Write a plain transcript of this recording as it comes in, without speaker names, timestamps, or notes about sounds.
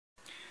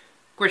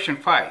Question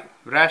 5.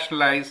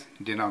 Rationalize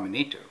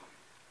denominator.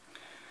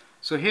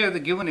 So here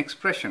the given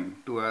expression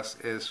to us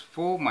is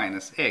 4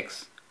 minus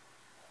x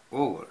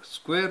over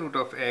square root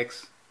of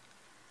x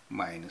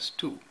minus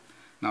 2.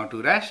 Now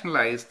to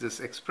rationalize this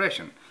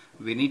expression,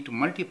 we need to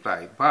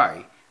multiply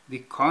by the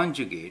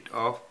conjugate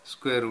of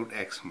square root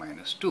x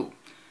minus 2.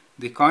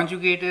 The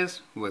conjugate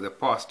is with a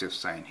positive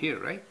sign here,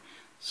 right?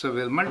 So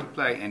we'll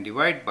multiply and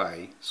divide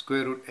by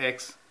square root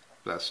x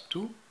plus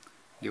 2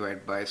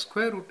 divided by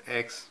square root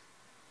x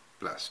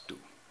plus 2.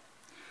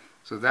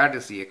 So that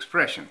is the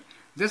expression.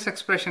 This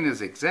expression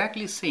is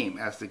exactly same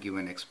as the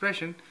given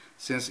expression,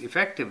 since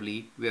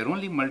effectively we are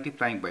only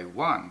multiplying by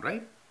 1,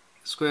 right?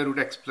 Square root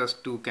x plus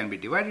 2 can be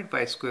divided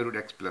by square root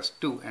x plus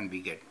 2 and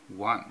we get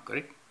 1,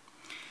 correct?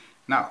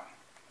 Now,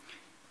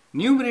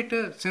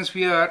 numerator, since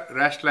we are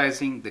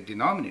rationalizing the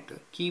denominator,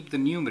 keep the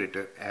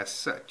numerator as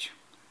such.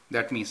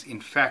 That means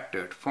in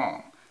factored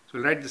form. So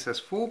we'll write this as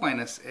 4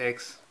 minus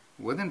x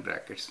within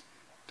brackets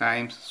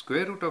times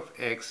square root of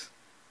x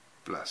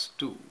plus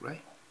 2,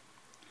 right?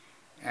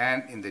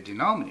 And in the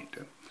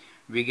denominator,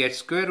 we get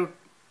square root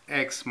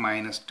x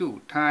minus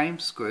 2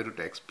 times square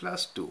root x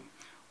plus 2,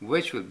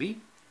 which will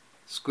be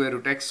square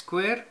root x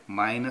square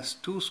minus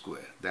 2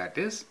 square, that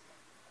is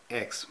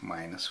x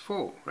minus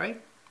 4,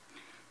 right?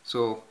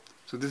 So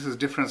this is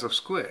difference of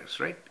squares,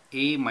 right?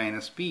 A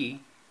minus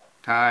b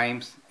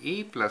times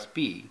a plus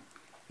b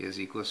is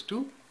equals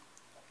to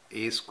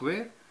a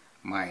square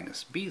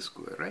minus b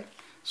square, right?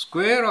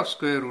 Square of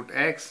square root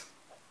x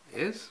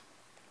is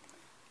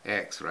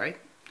x, right?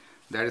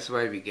 That is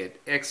why we get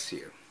x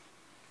here.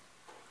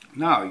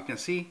 Now you can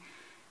see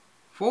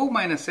 4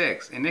 minus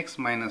x and x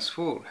minus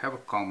 4 have a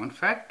common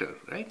factor,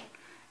 right?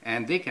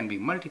 And they can be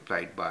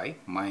multiplied by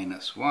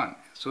minus 1.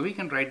 So we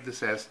can write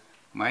this as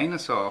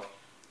minus of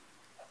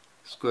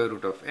square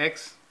root of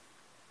x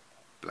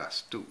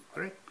plus 2,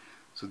 right?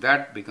 So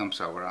that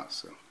becomes our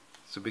answer.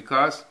 So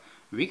because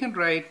we can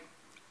write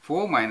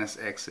 4 minus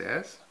x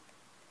as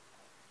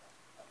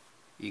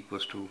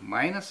equals to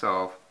minus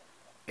of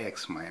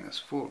x minus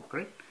 4,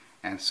 correct?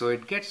 And so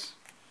it gets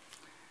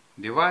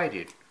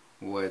divided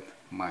with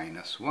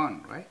minus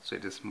 1, right? So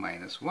it is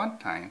minus 1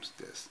 times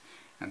this,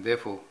 and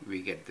therefore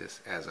we get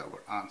this as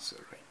our answer,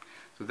 right?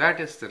 So that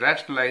is the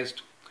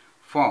rationalized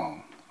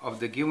form of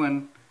the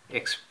given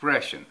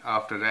expression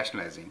after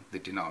rationalizing the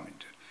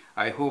denominator.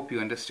 I hope you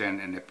understand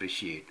and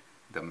appreciate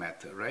the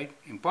method, right?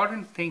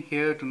 Important thing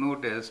here to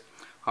note is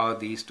how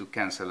these two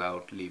cancel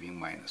out, leaving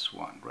minus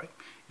 1, right?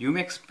 You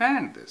may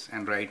expand this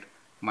and write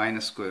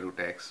minus square root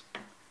x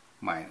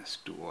minus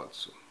 2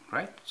 also,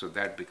 right? So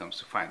that becomes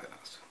the final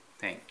answer.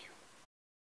 Thank you.